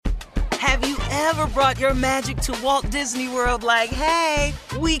Have you ever brought your magic to Walt Disney World like, hey,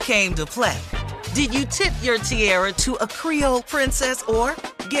 we came to play? Did you tip your tiara to a Creole princess or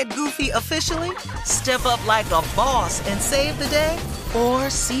get goofy officially? Step up like a boss and save the day? Or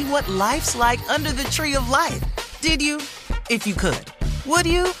see what life's like under the tree of life? Did you? If you could. Would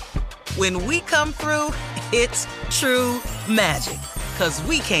you? When we come through, it's true magic. 'Cause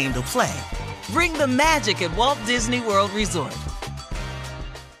we came to play. Bring the magic at Walt Disney World Resort.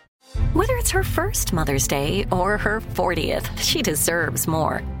 Whether it's her first Mother's Day or her 40th, she deserves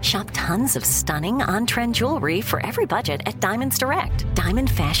more. Shop tons of stunning on-trend jewelry for every budget at Diamonds Direct. Diamond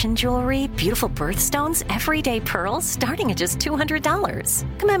fashion jewelry, beautiful birthstones, everyday pearls starting at just $200.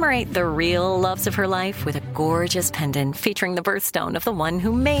 Commemorate the real loves of her life with a gorgeous pendant featuring the birthstone of the one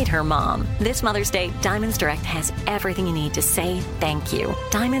who made her mom. This Mother's Day, Diamonds Direct has everything you need to say thank you.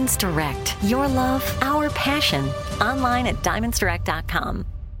 Diamonds Direct. Your love, our passion. Online at diamondsdirect.com.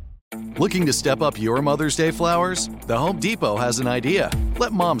 Looking to step up your Mother's Day flowers? The Home Depot has an idea.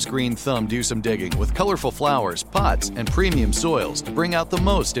 Let Mom's green thumb do some digging with colorful flowers, pots, and premium soils to bring out the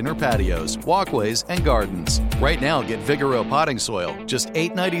most in her patios, walkways, and gardens. Right now, get Vigoro potting soil, just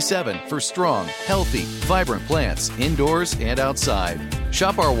 $8.97 for strong, healthy, vibrant plants indoors and outside.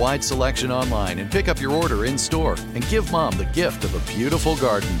 Shop our wide selection online and pick up your order in-store and give Mom the gift of a beautiful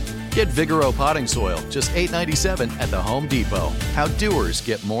garden. Get Vigoro potting soil, just $8.97 at the Home Depot. How doers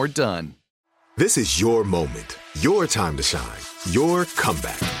get more done. This is your moment, your time to shine, your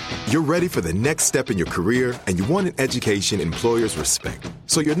comeback. You're ready for the next step in your career, and you want an education employers respect.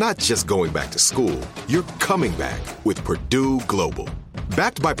 So you're not just going back to school, you're coming back with Purdue Global.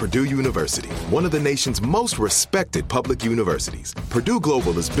 Backed by Purdue University, one of the nation's most respected public universities, Purdue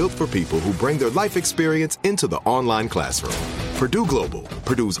Global is built for people who bring their life experience into the online classroom. Purdue Global,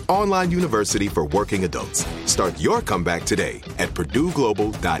 Purdue's online university for working adults. Start your comeback today at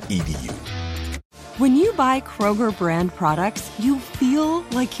purdueglobal.edu. When you buy Kroger brand products, you feel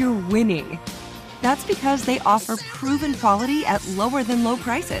like you're winning. That's because they offer proven quality at lower than low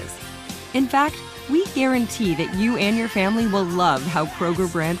prices. In fact, we guarantee that you and your family will love how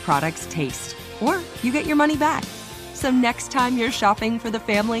Kroger brand products taste, or you get your money back. So next time you're shopping for the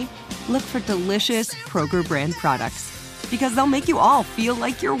family, look for delicious Kroger brand products, because they'll make you all feel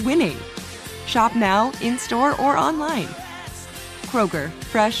like you're winning. Shop now, in-store, or online. Kroger,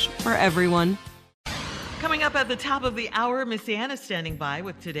 fresh for everyone. Coming up at the top of the hour, Miss Anna standing by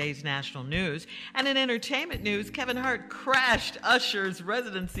with today's national news. And in entertainment news, Kevin Hart crashed Usher's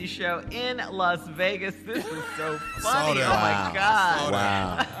residency show in Las Vegas. This is so funny. Oh, my God.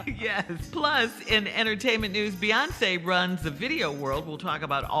 Wow. Yes. Plus, in entertainment news, Beyonce runs the video world. We'll talk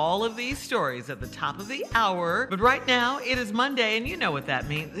about all of these stories at the top of the hour. But right now, it is Monday, and you know what that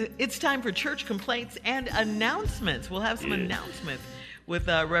means. It's time for church complaints and announcements. We'll have some announcements with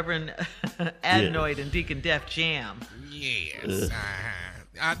Reverend Adnoid and Deacon Def Jam. Yes.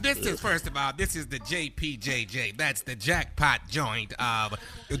 This is, first of all, this is the JPJJ. That's the jackpot joint of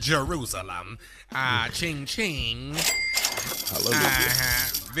Jerusalem. Ching ching. Hallelujah.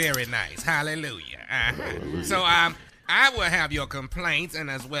 Very nice. Hallelujah. So I will have your complaints, and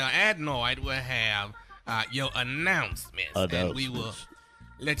as well, Adnoid will have your announcements. And we will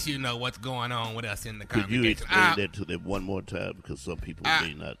let you know what's going on with us in the congregation. Could you explain that to them one more time? Because some people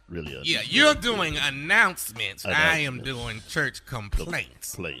may not really understand. Yeah, you're doing announcements. I am doing church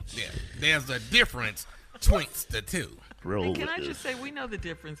complaints. Yeah, there's a difference betwixt the two. And can I just say, we know the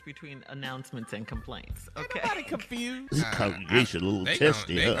difference between announcements and complaints, okay? Everybody confused. This congregation a little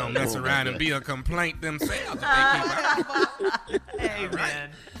testy. They're going to mess around and be a complaint themselves. Hey,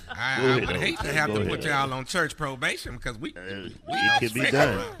 man. I would hate to have to put y'all on church probation because we it can be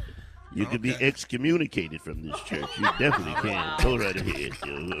done. You can be excommunicated from this church. You definitely can. Go right ahead.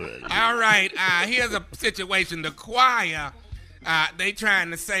 All right. Here's a situation. The choir, they trying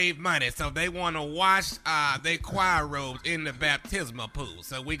to save money, so they want to wash their choir robes in the baptismal pool.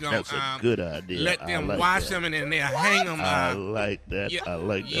 So we're going to a good idea. Let them wash them and then they'll hang them. I like that. I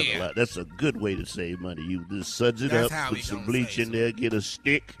like that a lot. That's a good way to save money. You just suds it up, put some bleach in there, get a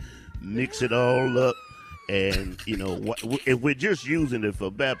stick, mix it all up. And, you know, if we're just using it for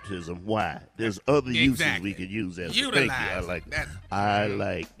baptism, why? There's other uses we could use that. So thank you. I like that. I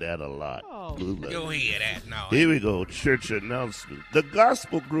like that a lot. Oh, go ahead, Adnoid. Here we go. Church announcement. The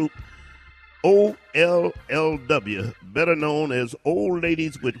gospel group OLLW, better known as Old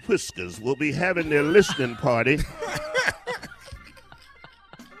Ladies with Whiskers, will be having their listening party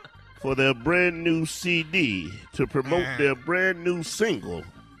for their brand new CD to promote their brand new single.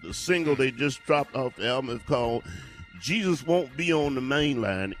 The single they just dropped off the album is called Jesus Won't Be on the Main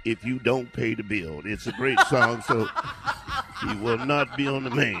Line If You Don't Pay the Bill. It's a great song, so He will not be on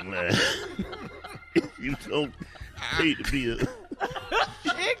the main line. You don't pay to be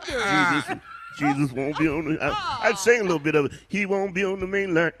Jesus won't be on the. I'd sing a little bit of it. He won't be on the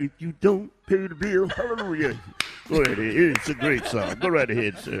main line if you don't pay the bill. Hallelujah. Go right ahead. It's a great song. Go right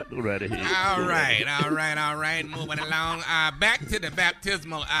ahead, sir. Go right ahead. All right. Moving along. Back to the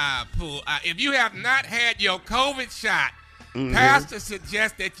baptismal pool. If you have not had your COVID shot, Pastor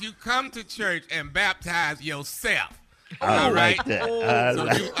suggests that you come to church and baptize yourself. All right. Like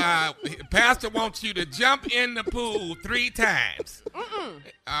that. Pastor wants you to jump in the pool 3 times.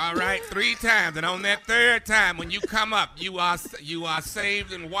 All right, 3 times, and on that 3rd time, when you come up, you are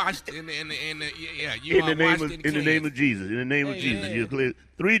saved and washed in the name of Jesus. In the name of Jesus, you're clear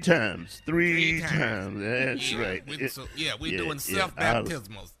 3 times. 3 times. That's right. We're doing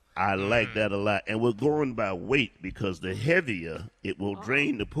self-baptismals. I like that a lot. And we're going by weight because the heavier, it will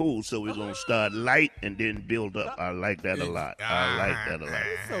drain the pool. So we're going to start light and then build up. I like that a lot.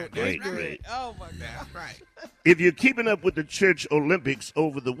 So great. Oh, my God. Right. If you're keeping up with the Church Olympics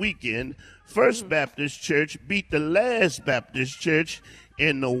over the weekend, First Baptist Church beat the last Baptist Church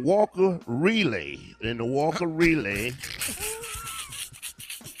in the Walker Relay.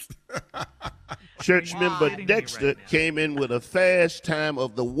 Church member Dexter came in with a fast time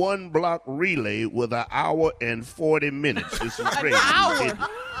of the 1-block relay with 1 hour and 40 minutes. This is crazy. An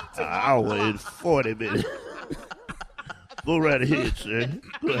hour and 40 minutes. Go right ahead, sir.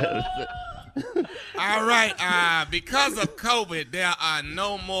 Go ahead. All right. Because of COVID, there are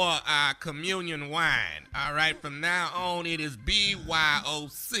no more communion wine. All right. From now on, it is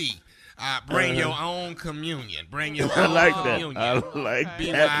BYOC. Bring your own communion. Bring your own communion. I like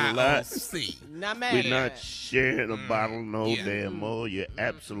that a lot. Not mad We're not sharing a bottle no damn more. You're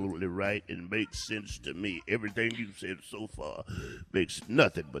absolutely right. It makes sense to me. Everything you've said so far makes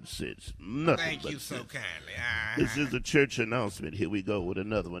nothing but sense. Thank you so kindly. This is a church announcement. Here we go with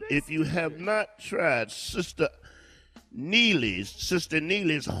another one. If you have not tried Sister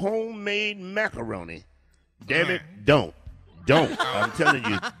Neely's homemade macaroni, damn it, don't. I'm telling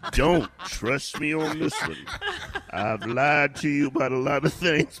you, don't trust me on this one. I've lied to you about a lot of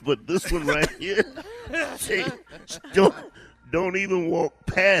things, but this one right here, don't even walk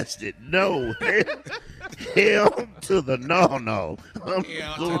past it. No. Hell to the no.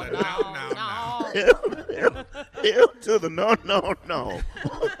 Hell to the no.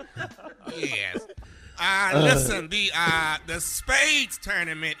 Yes. Listen, the Spades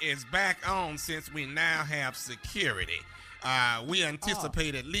tournament is back on since we now have security. We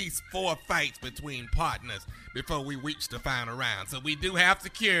anticipate at least 4 fights between partners before we reach the final round. So we do have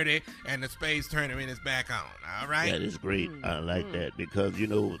security, and the Spades tournament is back on. All right? That is great. I like that because,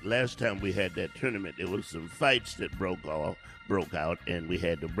 last time we had that tournament, there was some fights that broke out, and we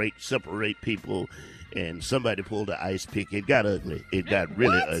had to separate people, and somebody pulled an ice pick. It got ugly. It got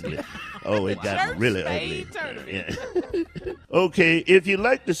really ugly. Oh, it got really ugly. Yeah. Okay, if you'd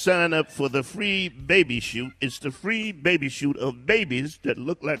like to sign up for the free baby shoot, it's the free baby shoot of babies that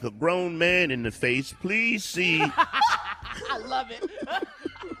look like a grown man in the face. Please see. I love it.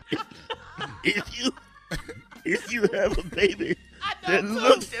 If you have a baby that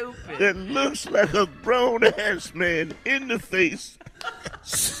looks like a grown ass man in the face,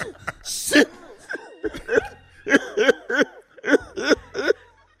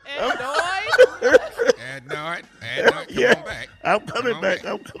 Ed Noyd, come back. I'm coming back.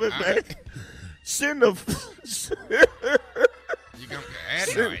 Send a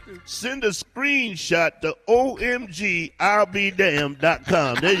send a screenshot to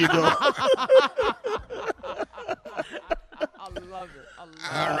omgillbedamned.com. There you go. I love it.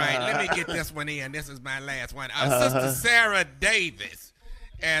 All right, let me get this one in. This is my last one. Sister Sarah Davis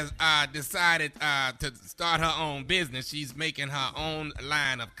has decided to start her own business. She's making her own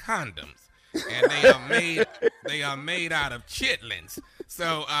line of condoms, and they are made out of chitlins.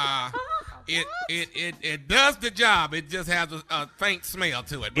 So it does the job. It just has a faint smell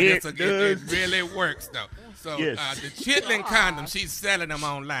to it, but it really works though. So the chitlin condoms, she's selling them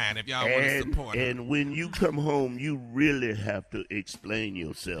online if y'all want to support her. And when you come home, you really have to explain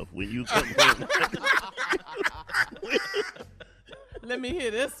yourself. When you come home. Let me hear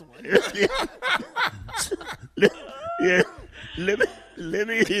this one. Let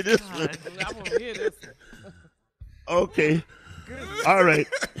me hear this one. I want to hear this one. Okay. All right.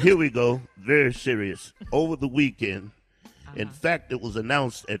 Here we go. Very serious. Over the weekend, in fact, it was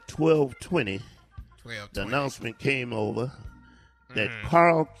announced at 12:20. The announcement came over that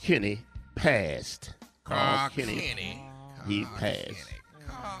Carl Kinney passed. Carl Kinney. He passed.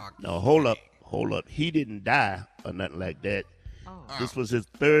 Now, hold up. He didn't die or nothing like that. This was his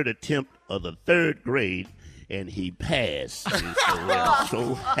 3rd attempt of the 3rd grade, and he passed. And so I'm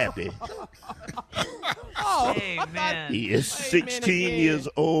so happy. Amen. He is 16 years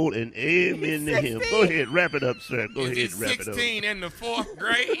old, and amen to him. Go ahead, wrap it up, sir. Go ahead, Is wrap it up. 16 in the 4th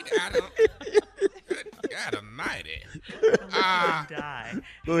grade? I don't. God almighty.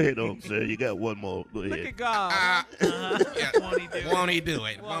 Go ahead, sir. You got one more. Go ahead. Look at God. Won't he do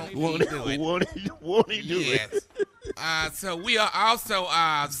it? Won't he do it? So we are also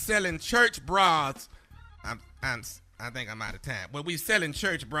selling church bras. I think I'm out of time. But we selling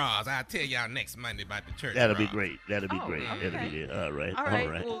church bras. I'll tell y'all next Monday about the church That'll bras. be great. That'll be great. Okay. That'll be there. All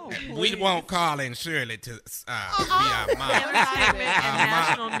right. Well, We won't call in Shirley to be our mom. Entertainment and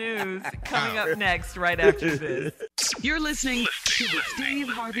national news coming up next right after this. You're listening to the Steve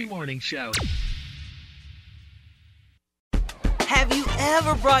Harvey Morning Show. Have you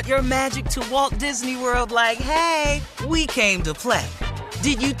ever brought your magic to Walt Disney World like, hey, we came to play?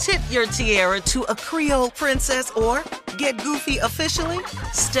 Did you tip your tiara to a Creole princess or get goofy officially?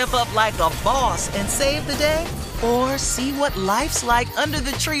 Step up like a boss and save the day? Or see what life's like under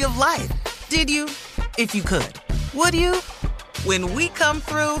the tree of life? Did you? If you could. Would you? When we come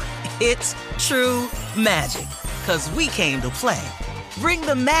through, it's true magic. 'Cause we came to play. Bring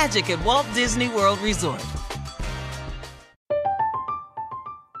the magic at Walt Disney World Resort.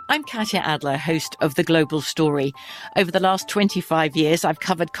 I'm Katya Adler, host of The Global Story. Over the last 25 years, I've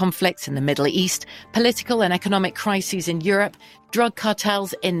covered conflicts in the Middle East, political and economic crises in Europe, drug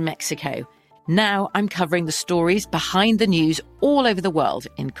cartels in Mexico. Now I'm covering the stories behind the news all over the world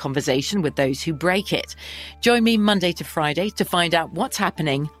in conversation with those who break it. Join me Monday to Friday to find out what's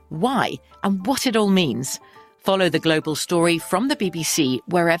happening, why, and what it all means. Follow The Global Story from the BBC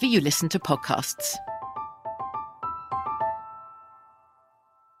wherever you listen to podcasts.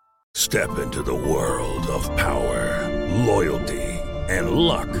 Step into the world of power, loyalty, and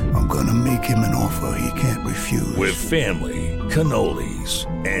luck. I'm gonna make him an offer he can't refuse. With family, cannolis,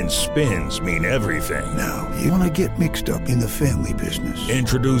 and spins mean everything. Now, you wanna get mixed up in the family business.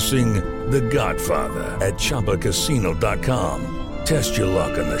 Introducing The Godfather at ChumbaCasino.com. Test your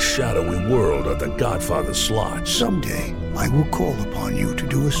luck in the shadowy world of The Godfather slot. Someday, I will call upon you to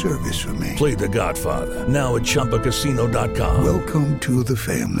do a service for me. Play The Godfather, now at ChumbaCasino.com. Welcome to the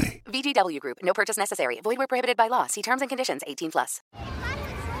family. VGW Group. No purchase necessary. Void where prohibited by law. See terms and conditions. 18+.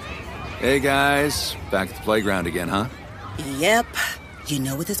 Hey, guys. Back at the playground again, huh? Yep. You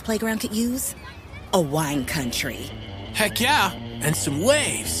know what this playground could use? A wine country. Heck yeah. And some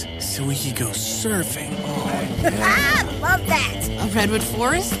waves so we could go surfing. Oh, yeah. Love that. A redwood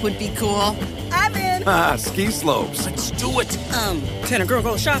forest would be cool. I'm in. Ski slopes. Let's do it. Can a girl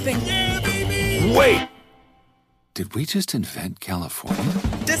go shopping? Yeah, baby. Wait. Did we just invent California?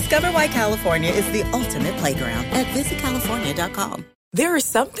 Discover why California is the ultimate playground at visitcalifornia.com. There are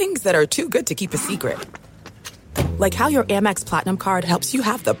some things that are too good to keep a secret. Like how your Amex Platinum card helps you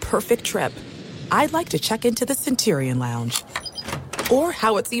have the perfect trip. I'd like to check into the Centurion Lounge. Or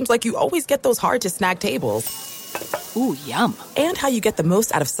how it seems like you always get those hard-to-snag tables. Ooh, yum. And how you get the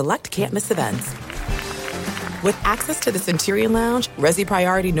most out of select can't-miss events. With access to the Centurion Lounge, Resi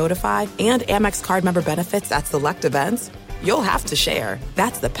Priority Notify, and Amex card member benefits at select events, you'll have to share.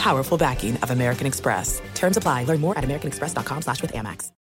 That's the powerful backing of American Express. Terms apply. Learn more at americanexpress.com/withAmex.